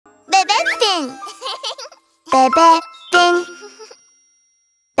Bebefinn. Bebefinn.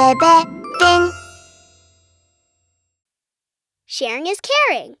 Bebefinn. Sharing is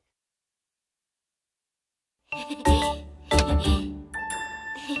caring.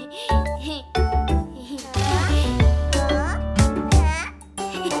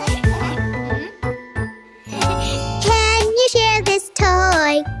 Can you share this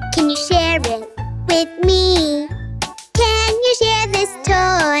toy? Can you share it with me? Can you share this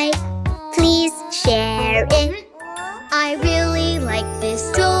toy? Please share it. I really like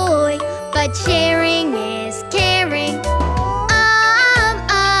this toy, but sharing is caring.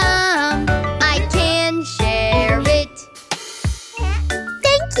 I can share it.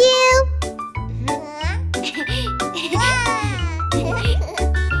 Thank you.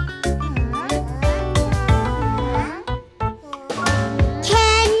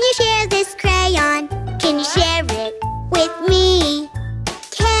 Can you share this crayon? Can you share it with me?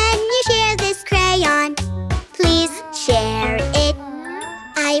 Can you share this crayon? Please share it.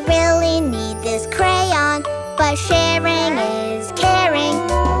 I really need this crayon, but sharing is caring.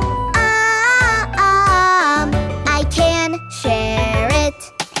 I can share it.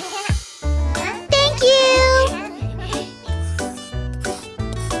 Thank you.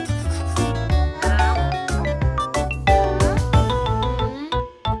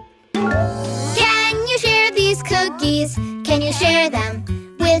 Can you share these cookies? Can you share them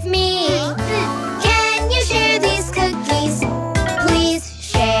with me? Can you share these cookies? Please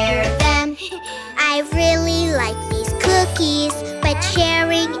share them. I really like these cookies, but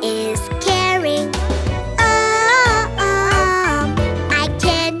sharing is caring. I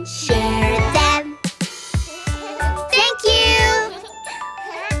can share them. Thank you.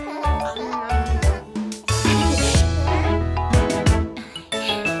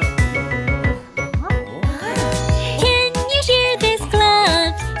 Can you share this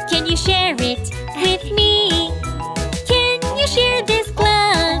glove? Can you share it with me? Can you share this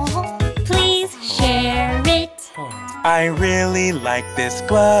glove? Please share it. I really like this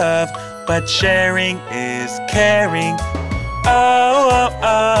glove, but sharing is caring.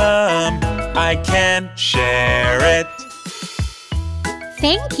 I can share it.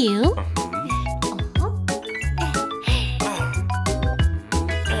 Thank you.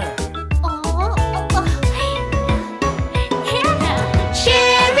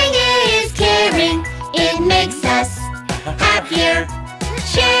 Sharing is caring. It makes us happier.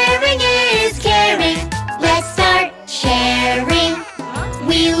 Sharing is caring. Let's start sharing.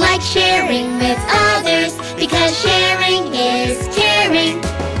 We like sharing with others because sharing is caring.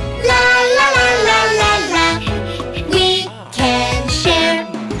 La la la la la la. We can share.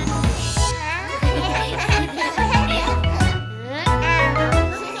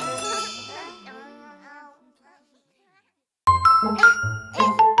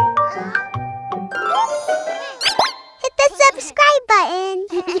 Hit the subscribe